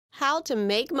How to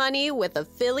make money with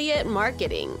affiliate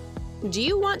marketing. Do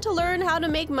you want to learn how to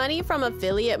make money from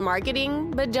affiliate marketing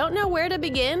but don't know where to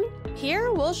begin?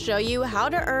 Here we'll show you how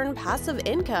to earn passive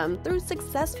income through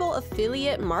successful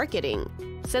affiliate marketing.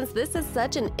 Since this is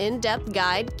such an in-depth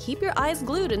guide, keep your eyes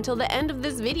glued until the end of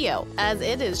this video, as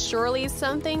it is surely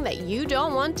something that you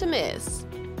don't want to miss.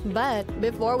 But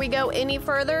before we go any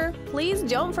further, please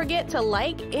don't forget to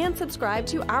like and subscribe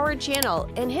to our channel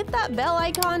and hit that bell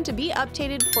icon to be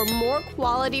updated for more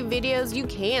quality videos you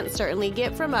can't certainly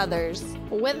get from others.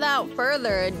 Without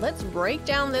further, let's break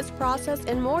down this process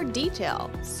in more detail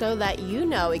so that you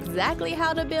know exactly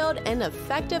how to build an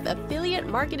effective affiliate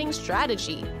marketing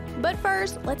strategy. But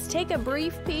first, let's take a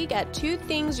brief peek at 2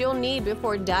 things you'll need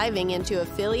before diving into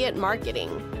affiliate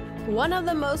marketing. One of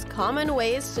the most common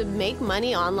ways to make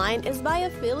money online is by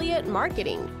affiliate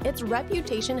marketing. Its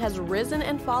reputation has risen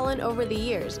and fallen over the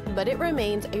years, but it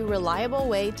remains a reliable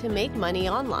way to make money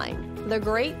online. The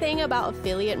great thing about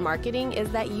affiliate marketing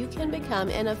is that you can become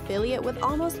an affiliate with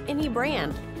almost any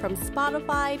brand, from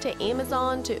Spotify to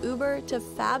Amazon to Uber to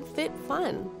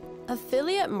FabFitFun.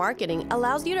 Affiliate marketing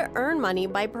allows you to earn money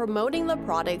by promoting the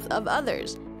products of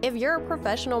others. If you're a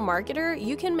professional marketer,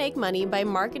 you can make money by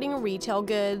marketing retail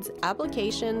goods,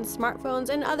 applications, smartphones,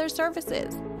 and other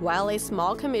services. While a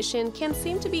small commission can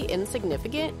seem to be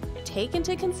insignificant, take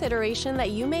into consideration that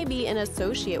you may be an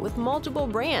associate with multiple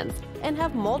brands and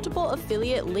have multiple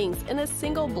affiliate links in a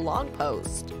single blog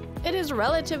post. It is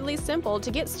relatively simple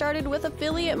to get started with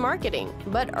affiliate marketing,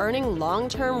 but earning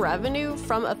long-term revenue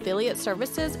from affiliate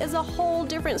services is a whole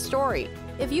different story.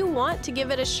 If you want to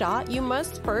give it a shot, you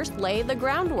must first lay the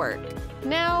groundwork.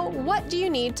 Now, what do you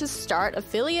need to start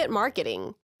affiliate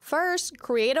marketing? First,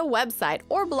 create a website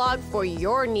or blog for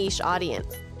your niche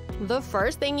audience. The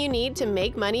first thing you need to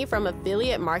make money from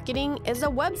affiliate marketing is a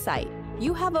website.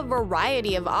 You have a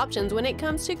variety of options when it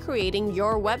comes to creating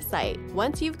your website.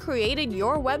 Once you've created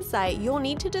your website, you'll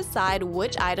need to decide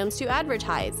which items to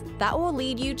advertise. That will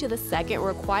lead you to the second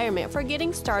requirement for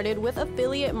getting started with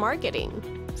affiliate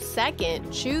marketing.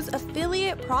 Second, choose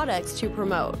affiliate products to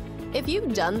promote. If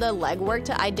you've done the legwork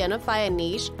to identify a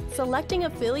niche, selecting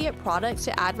affiliate products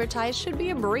to advertise should be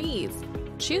a breeze.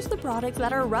 Choose the products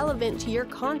that are relevant to your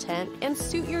content and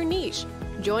suit your niche.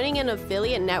 Joining an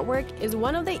affiliate network is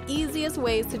one of the easiest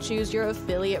ways to choose your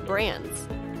affiliate brands.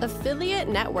 Affiliate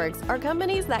networks are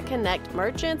companies that connect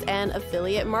merchants and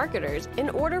affiliate marketers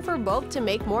in order for both to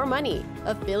make more money.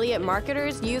 Affiliate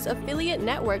marketers use affiliate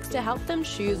networks to help them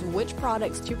choose which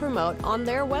products to promote on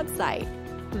their website.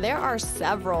 There are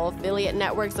several affiliate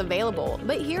networks available,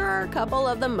 but here are a couple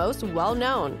of the most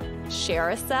well-known: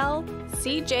 ShareASell,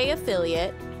 CJ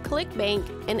Affiliate,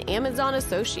 ClickBank, and Amazon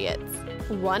Associates.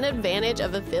 One advantage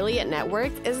of affiliate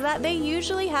networks is that they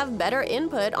usually have better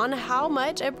input on how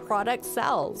much a product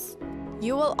sells.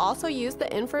 You will also use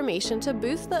the information to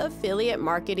boost the affiliate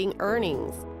marketing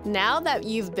earnings. Now that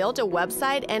you've built a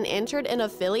website and entered an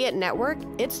affiliate network,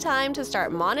 it's time to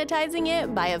start monetizing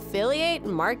it by affiliate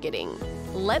marketing.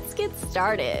 Let's get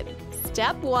started.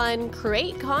 Step 1.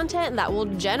 Create content that will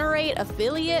generate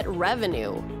affiliate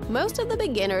revenue. Most of the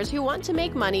beginners who want to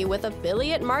make money with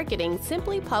affiliate marketing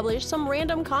simply publish some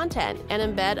random content and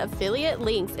embed affiliate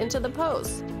links into the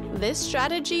post. This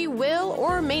strategy will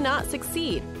or may not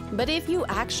succeed, but if you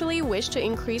actually wish to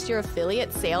increase your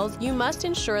affiliate sales, you must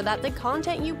ensure that the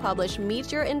content you publish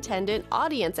meets your intended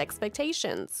audience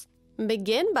expectations.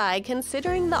 Begin by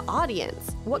considering the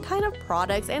audience. What kind of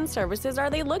products and services are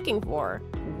they looking for?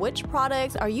 Which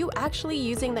products are you actually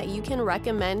using that you can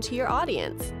recommend to your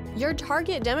audience? Your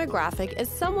target demographic is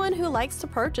someone who likes to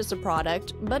purchase a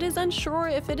product but is unsure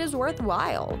if it is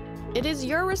worthwhile. It is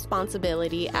your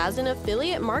responsibility as an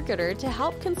affiliate marketer to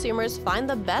help consumers find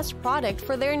the best product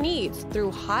for their needs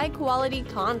through high-quality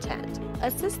content.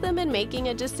 Assist them in making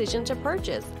a decision to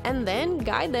purchase, and then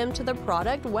guide them to the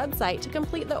product website to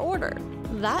complete the order.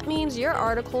 That means your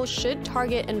article should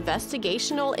target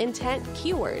investigational intent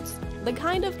keywords, the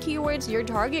kind of keywords your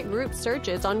target group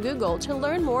searches on Google to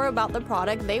learn more about the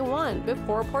product they want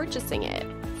before purchasing it.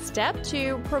 Step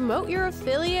 2. Promote your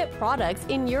affiliate products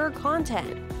in your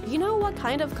content. You know what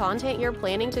kind of content you're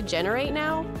planning to generate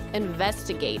now?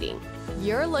 Investigating.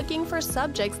 You're looking for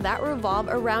subjects that revolve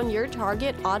around your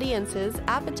target audience's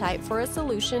appetite for a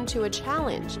solution to a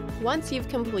challenge. Once you've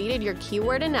completed your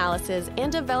keyword analysis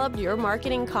and developed your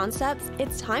marketing concepts,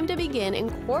 it's time to begin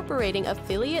incorporating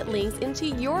affiliate links into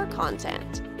your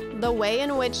content. The way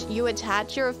in which you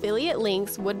attach your affiliate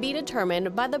links would be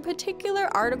determined by the particular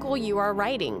article you are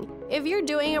writing. If you're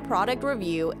doing a product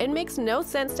review, it makes no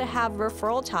sense to have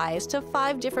referral ties to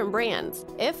 5 different brands.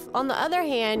 If, on the other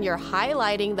hand, you're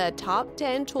highlighting the top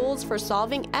 10 tools for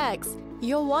solving X,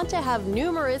 you'll want to have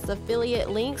numerous affiliate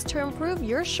links to improve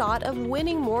your shot of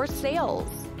winning more sales.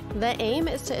 The aim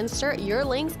is to insert your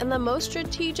links in the most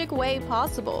strategic way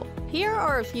possible. Here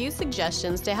are a few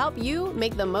suggestions to help you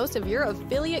make the most of your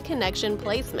affiliate connection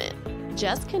placement.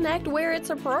 Just connect where it's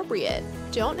appropriate.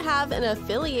 Don't have an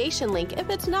affiliation link if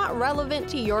it's not relevant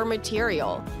to your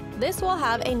material. This will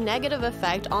have a negative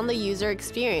effect on the user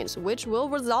experience, which will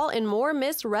result in more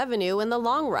missed revenue in the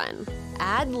long run.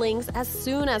 Add links as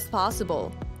soon as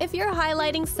possible. If you're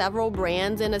highlighting several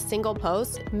brands in a single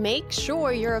post, make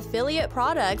sure your affiliate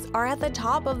products are at the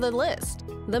top of the list.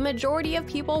 The majority of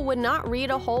people would not read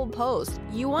a whole post.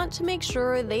 You want to make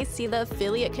sure they see the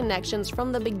affiliate connections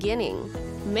from the beginning.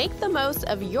 Make the most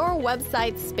of your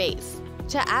website space.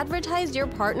 To advertise your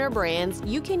partner brands,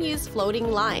 you can use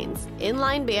floating lines,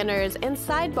 inline banners, and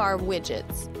sidebar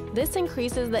widgets. This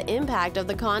increases the impact of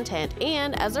the content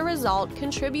and, as a result,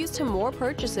 contributes to more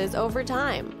purchases over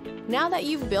time. Now that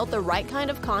you've built the right kind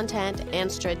of content and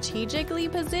strategically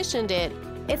positioned it,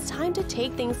 it's time to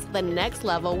take things to the next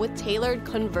level with tailored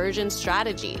conversion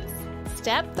strategies.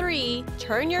 Step 3.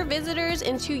 Turn your visitors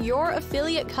into your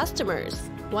affiliate customers.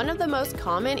 One of the most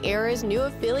common errors new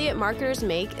affiliate marketers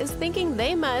make is thinking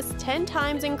they must 10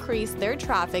 times increase their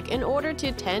traffic in order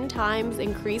to 10 times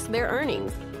increase their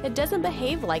earnings. It doesn't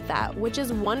behave like that, which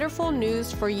is wonderful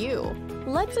news for you.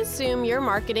 Let's assume you're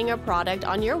marketing a product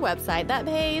on your website that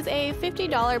pays a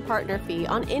 $50 partner fee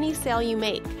on any sale you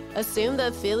make. Assume the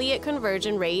affiliate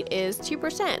conversion rate is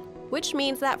 2%, which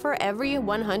means that for every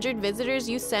 100 visitors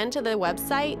you send to the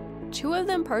website, 2 of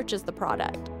them purchase the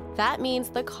product. That means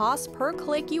the cost per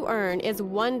click you earn is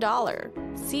 $1.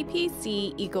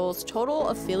 CPC equals total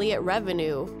affiliate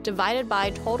revenue divided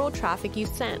by total traffic you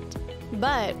sent.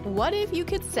 But what if you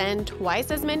could send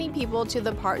twice as many people to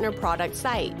the partner product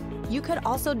site? You could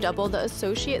also double the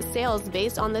associate sales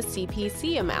based on the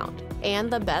CPC amount. And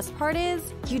the best part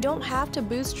is, you don't have to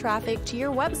boost traffic to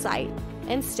your website.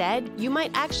 Instead, you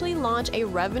might actually launch a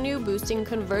revenue-boosting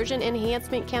conversion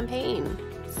enhancement campaign.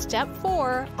 Step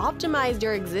 4. Optimize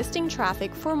your existing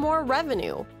traffic for more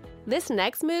revenue. This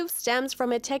next move stems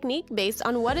from a technique based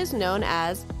on what is known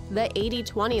as the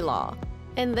 80-20 law.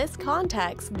 In this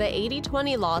context, the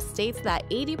 80-20 law states that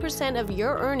 80% of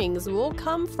your earnings will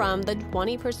come from the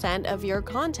 20% of your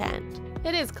content.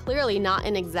 It is clearly not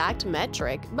an exact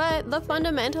metric, but the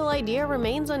fundamental idea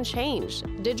remains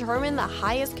unchanged. Determine the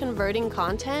highest converting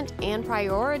content and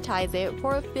prioritize it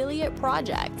for affiliate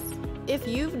projects. If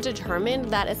you've determined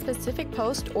that a specific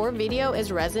post or video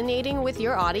is resonating with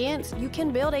your audience, you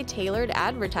can build a tailored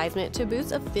advertisement to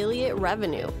boost affiliate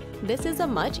revenue. This is a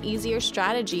much easier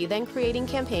strategy than creating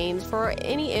campaigns for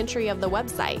any entry of the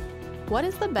website. What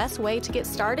is the best way to get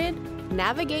started?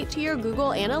 Navigate to your Google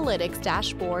Analytics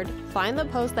dashboard, find the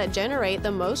posts that generate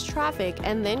the most traffic,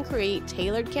 and then create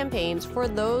tailored campaigns for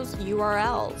those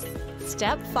URLs.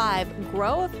 Step 5.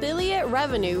 Grow affiliate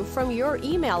revenue from your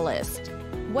email list.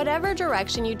 Whatever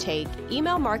direction you take,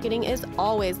 email marketing is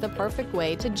always the perfect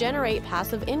way to generate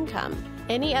passive income.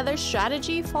 Any other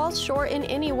strategy falls short in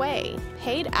any way.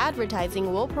 Paid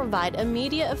advertising will provide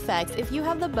immediate effects if you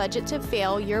have the budget to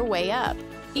fail your way up.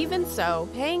 Even so,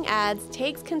 paying ads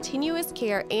takes continuous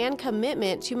care and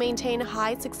commitment to maintain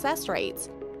high success rates.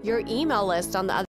 Your email list, on the other